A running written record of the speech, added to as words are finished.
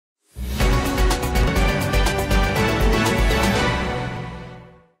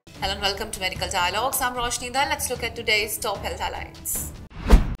and welcome to Medical Dialogues. I'm Roshni Dal. Let's look at today's top health highlights.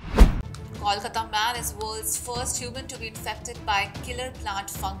 Kolkata man is world's first human to be infected by killer plant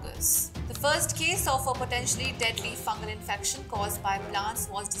fungus. The first case of a potentially deadly fungal infection caused by plants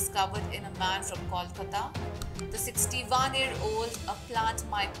was discovered in a man from Kolkata. The 61-year-old, a plant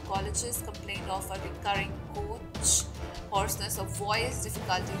mycologist, complained of a recurring cough, hoarseness of voice,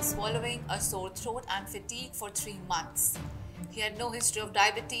 difficulty in swallowing, a sore throat and fatigue for 3 months. He had no history of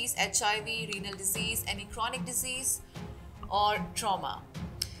diabetes, HIV, renal disease, any chronic disease or trauma.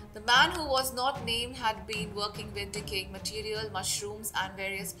 The man, who was not named, had been working with decaying material, mushrooms and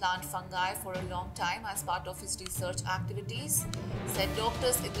various plant fungi for a long time as part of his research activities, said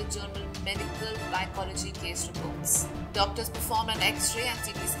doctors in the journal Medical Mycology case reports. Doctors performed an X-ray and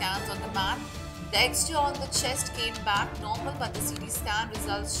CT scans on the man. The X-ray on the chest came back normal, but the CT scan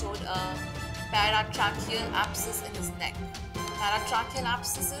results showed a paratracheal abscess in his neck. Paratracheal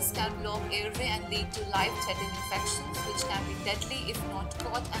abscesses can block airway and lead to life-threatening infections, which can be deadly if not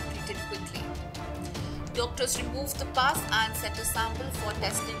caught and treated quickly. Doctors removed the pus and sent a sample for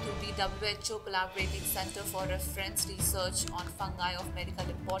testing to the WHO Collaborating Center for Reference Research on Fungi of Medical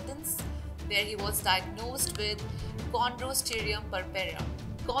Importance, where he was diagnosed with Chondrostereum purpureum.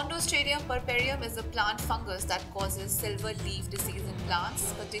 Chondrostereum purpureum is a plant fungus that causes silver leaf disease in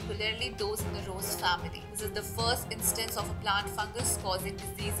plants, particularly those in the rose family. This is the first instance of a plant fungus causing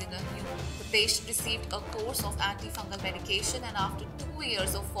disease in a human. The patient received a course of antifungal medication, and after 2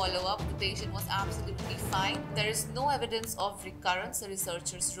 years of follow-up, the patient was absolutely fine. There is no evidence of recurrence, the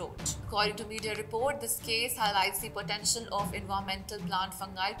researchers wrote. According to media report, this case highlights the potential of environmental plant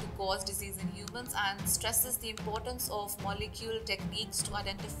fungi to cause disease in humans and stresses the importance of molecular techniques to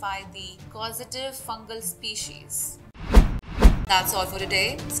identify the causative fungal species. That's all for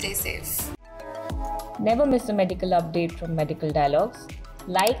today. Stay safe. Never miss a medical update from Medical Dialogues.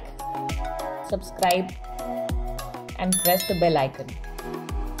 Like, subscribe, and press the bell icon.